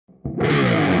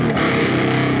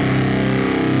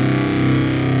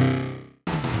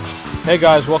Hey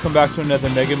guys, welcome back to another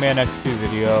Mega Man X2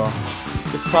 video.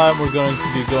 This time we're going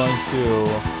to be going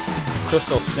to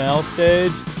Crystal Snail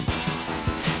stage.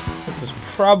 This is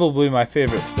probably my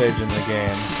favorite stage in the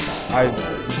game. I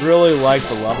really like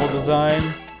the level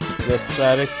design, the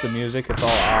aesthetics, the music, it's all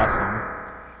awesome.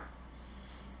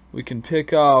 We can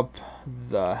pick up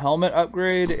the helmet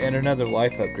upgrade and another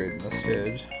life upgrade in this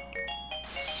stage.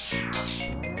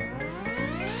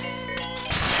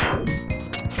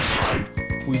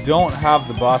 We don't have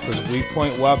the boss's weak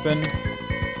point weapon.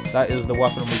 That is the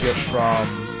weapon we get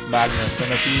from Magna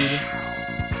Centipede.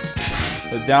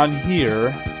 But down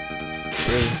here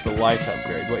is the life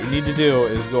upgrade. What you need to do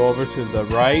is go over to the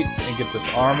right and get this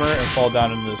armor and fall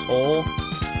down into this hole.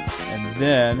 And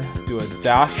then do a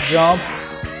dash jump.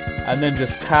 And then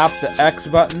just tap the X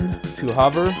button to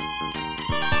hover.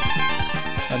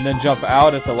 And then jump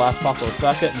out at the last possible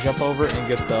second and jump over and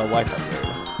get the life upgrade.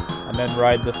 And then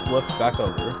ride this lift back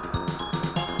over.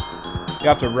 You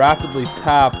have to rapidly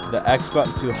tap the X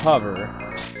button to hover.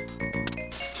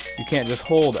 You can't just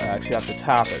hold X, you have to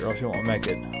tap it or else you won't make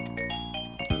it.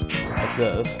 Like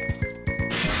this.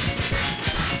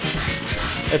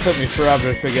 It took me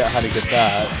forever to figure out how to get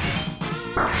that.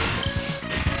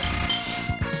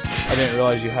 I didn't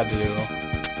realize you had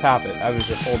to tap it, I was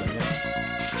just holding it.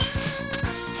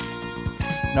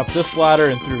 And up this ladder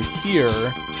and through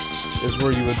here is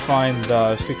where you would find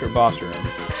the secret boss room.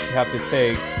 You have to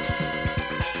take...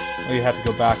 well, you have to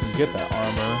go back and get that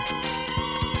armor.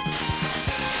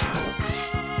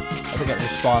 I think it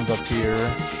respawns up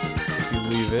here if you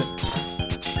leave it.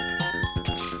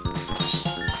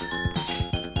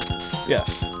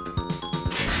 Yes.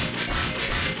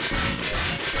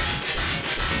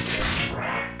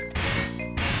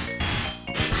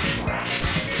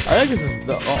 I think this is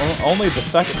only the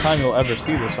second time you'll ever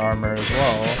see this armor as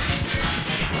well.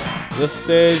 This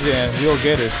stage and Wheel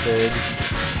Gator stage.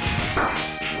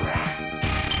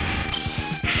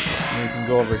 And you can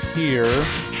go over here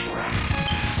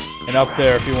and up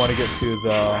there if you want to get to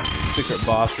the secret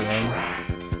boss room,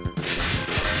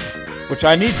 which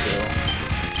I need to.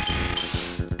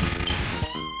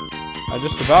 I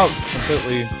just about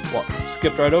completely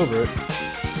skipped right over it.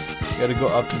 You gotta go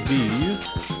up these.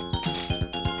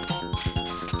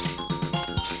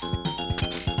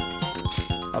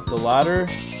 Up the ladder.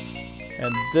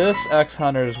 And this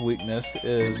X-Hunter's weakness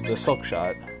is the Silk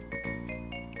Shot.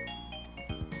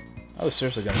 I was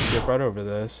seriously gonna skip right over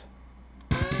this.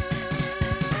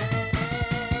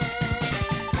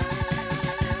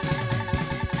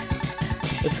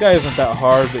 This guy isn't that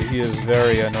hard, but he is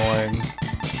very annoying.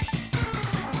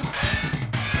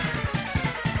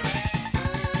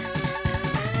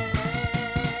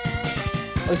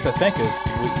 At least I think his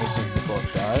weakness is the Silk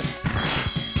Shot.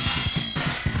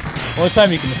 The only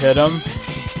time you can hit him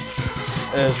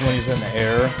is when he's in the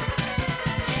air.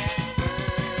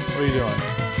 What are you doing?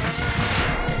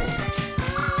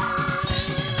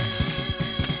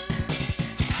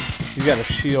 You got a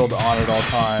shield on at all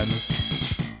times.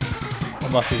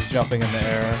 Unless he's jumping in the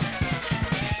air.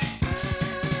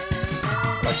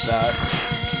 Like that.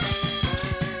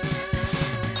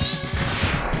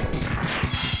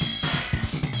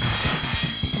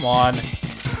 Come on.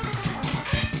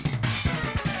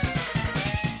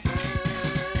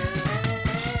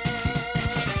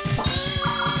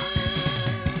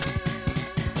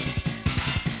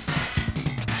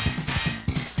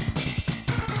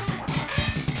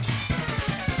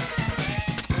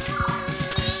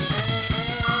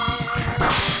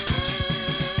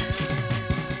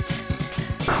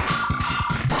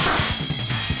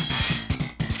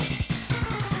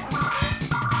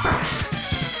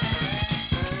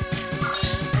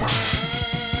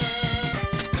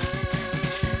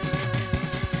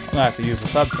 I'm gonna have to use a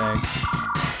sub-tank.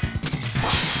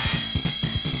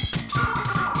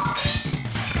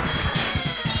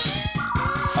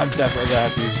 I'm definitely gonna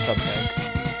have to use a sub-tank.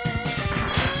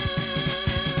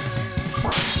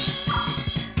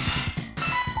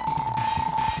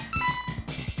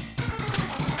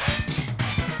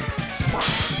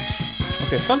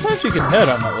 Okay, sometimes you can hit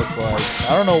him, it looks like.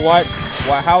 I don't know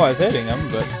how I was hitting him,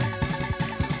 but...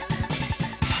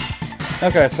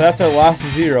 okay, so that's our last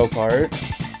zero part.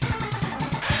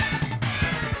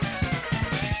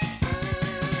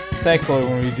 Thankfully,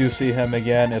 when we do see him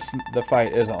again, the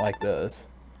fight isn't like this.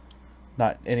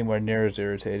 Not anywhere near as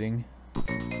irritating.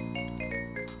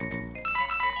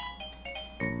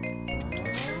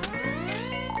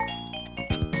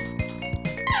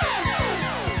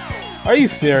 Are you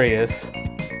serious?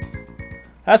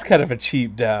 That's kind of a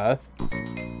cheap death.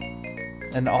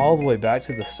 And all the way back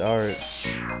to the start.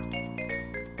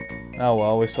 Oh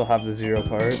well, we still have the zero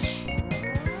part.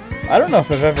 I don't know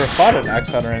if I've ever fought an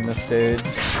X-Hunter in this stage.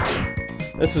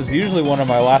 This is usually one of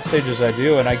my last stages I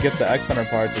do, and I get the X-Hunter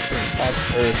parts as soon as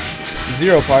possible, or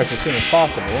 0 parts as soon as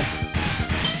possible.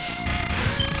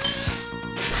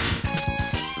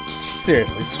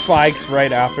 Seriously, spikes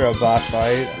right after a boss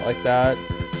fight like that?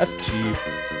 That's cheap.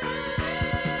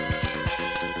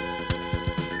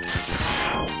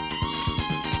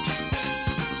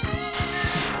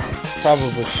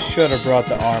 Probably should have brought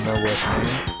the armor with me.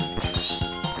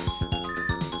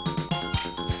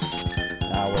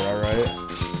 Nah, we're alright.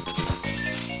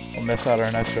 We'll miss out on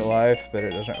an extra life, but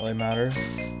it doesn't really matter.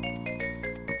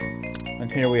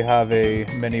 And here we have a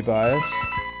mini bias.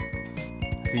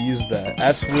 If you use the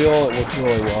S wheel, it works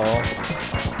really well.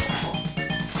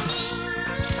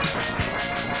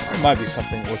 There might be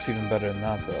something that works even better than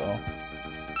that, though.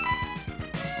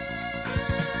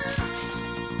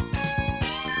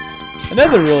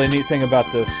 Another really neat thing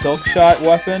about the Silk Shot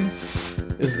weapon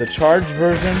is the charged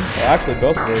version, well actually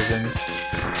both versions,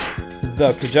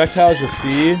 the projectiles you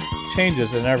see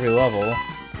changes in every level.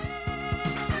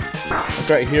 Like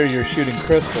right here you're shooting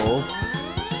crystals.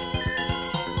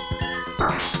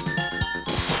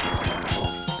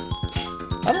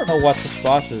 I don't know what this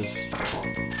boss's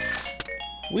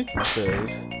weakness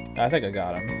is. I think I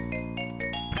got him.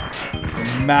 It's a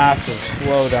massive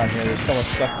slowdown here, there's so much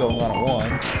stuff going on at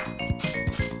once.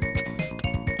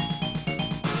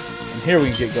 Here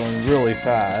we can get going really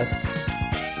fast.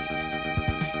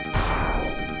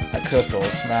 That crystal will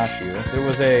smash you. There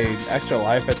was a extra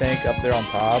life, I think, up there on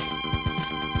top.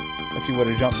 If you would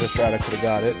have jumped just right, I could have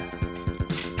got it.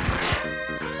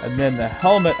 And then the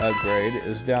helmet upgrade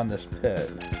is down this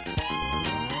pit.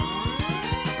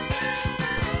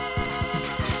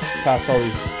 Past all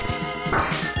these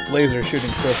laser shooting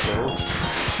crystals.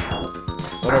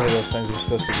 Whatever those things are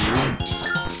supposed to be.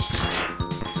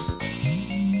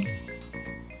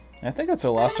 I think that's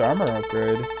our last armor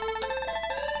upgrade.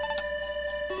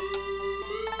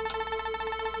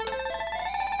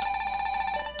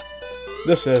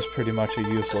 This is pretty much a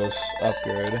useless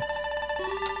upgrade.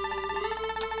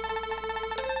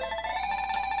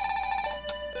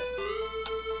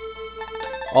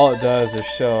 All it does is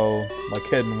show like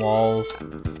hidden walls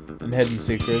and hidden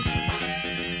secrets.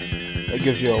 It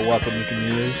gives you a weapon you can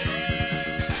use.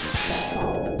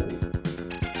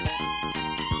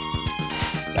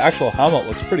 The actual helmet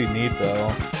looks pretty neat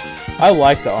though. I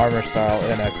like the armor style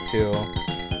in X2.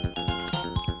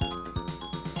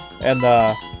 And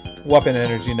the weapon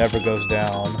energy never goes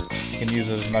down. You can use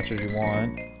it as much as you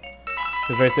want.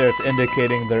 Because right there it's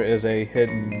indicating there is a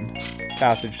hidden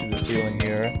passage to the ceiling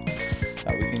here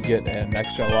that we can get an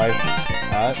extra life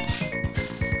at.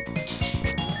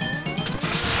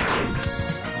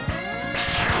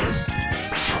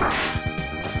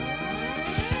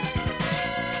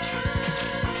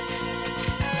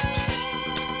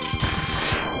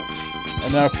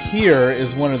 And up here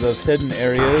is one of those hidden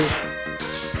areas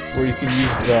where you can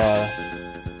use the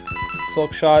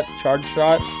Silk Shot, Charge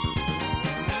Shot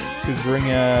to bring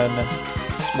in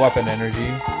weapon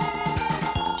energy.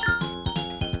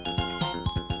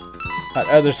 At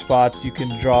other spots you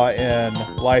can draw in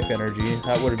life energy.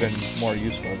 That would have been more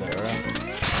useful there.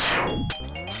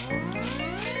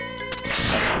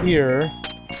 Up here,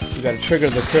 you gotta trigger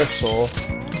the crystal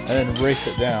and then race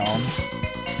it down.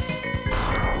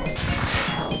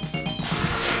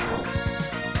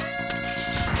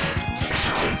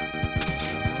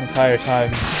 Entire time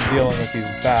dealing with these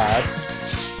bats.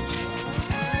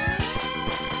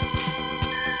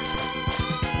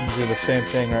 And do the same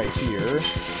thing right here.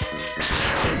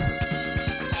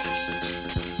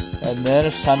 And then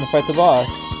it's time to fight the boss.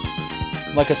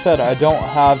 Like I said, I don't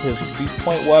have his weak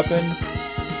point weapon,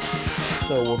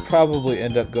 so we'll probably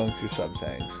end up going through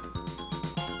sub-tanks.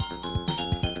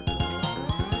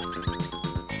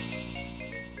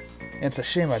 And it's a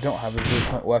shame I don't have his weak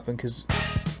point weapon, because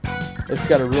it's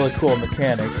got a really cool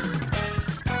mechanic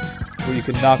where you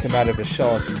can knock him out of his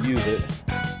shell if you use it.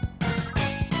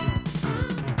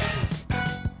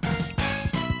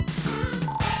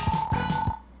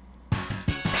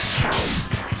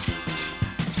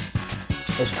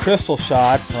 Those crystal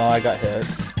shots, oh, I got hit,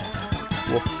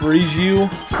 will freeze you,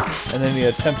 and then he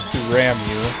attempts to ram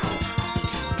you.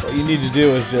 What you need to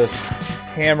do is just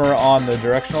hammer on the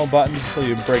directional buttons until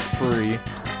you break free.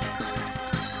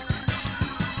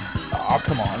 Oh,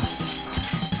 come on.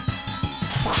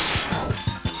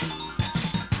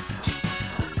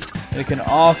 And you can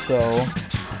also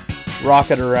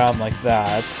rocket around like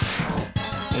that.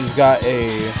 And he's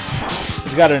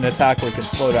got an attack where he can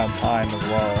slow down time as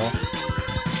well.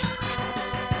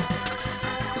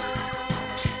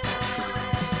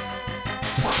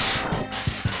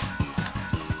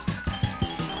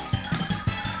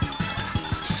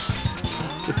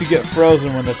 you get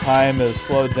frozen when the time is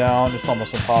slowed down, it's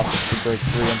almost impossible to break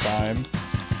free in time.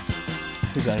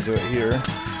 He's gonna do it here.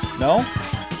 No?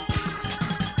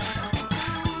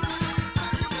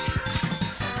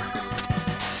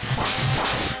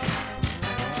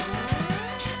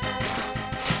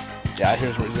 Yeah,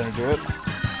 here's where he's gonna do it.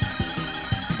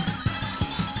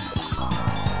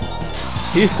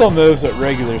 He still moves at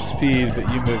regular speed, but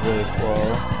you move really slow.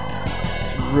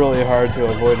 It's really hard to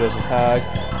avoid his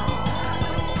attacks.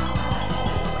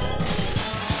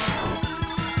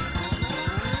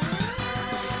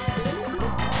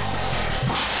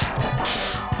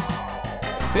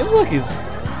 Seems like he's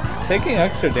taking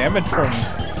extra damage from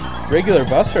regular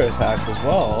Buster attacks as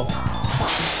well.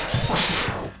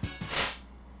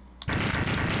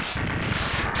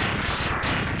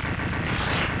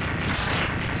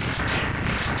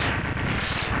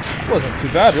 Wasn't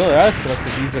too bad, really. I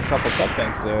expected to use a couple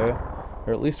sub-tanks there,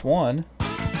 or at least one.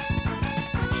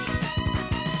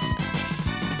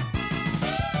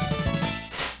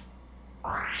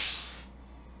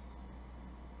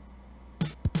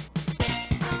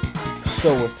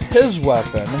 So with his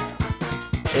weapon,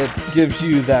 it gives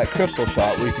you that crystal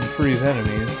shot where you can freeze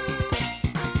enemies,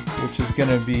 which is going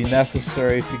to be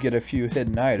necessary to get a few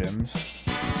hidden items.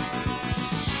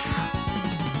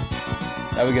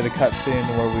 Now we get a cutscene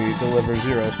where we deliver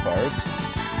Zero's parts.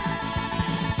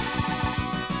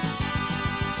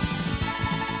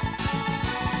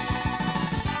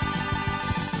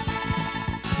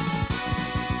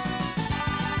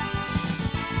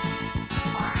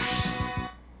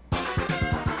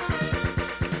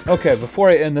 Okay, before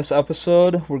I end this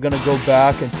episode, we're gonna go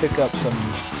back and pick up some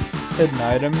hidden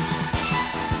items.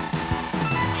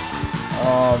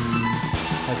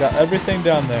 I got everything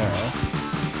down there.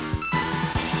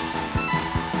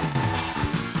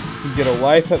 You can get a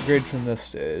life upgrade from this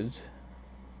stage.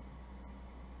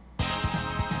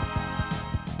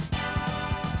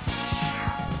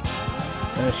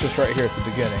 And it's just right here at the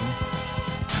beginning.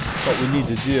 What we need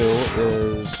to do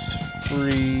is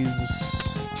freeze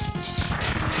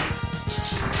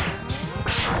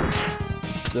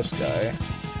this guy.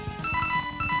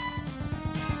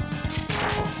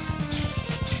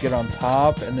 Get on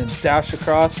top and then dash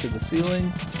across to the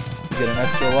ceiling. Get an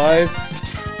extra life.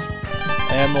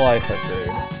 And the life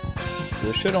upgrade. So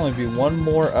there should only be one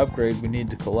more upgrade we need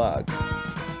to collect.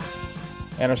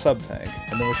 And a sub-tank.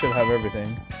 And then we should have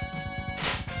everything.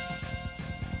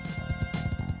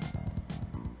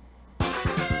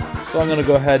 So I'm going to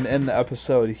go ahead and end the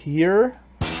episode here.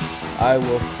 I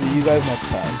will see you guys next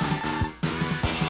time.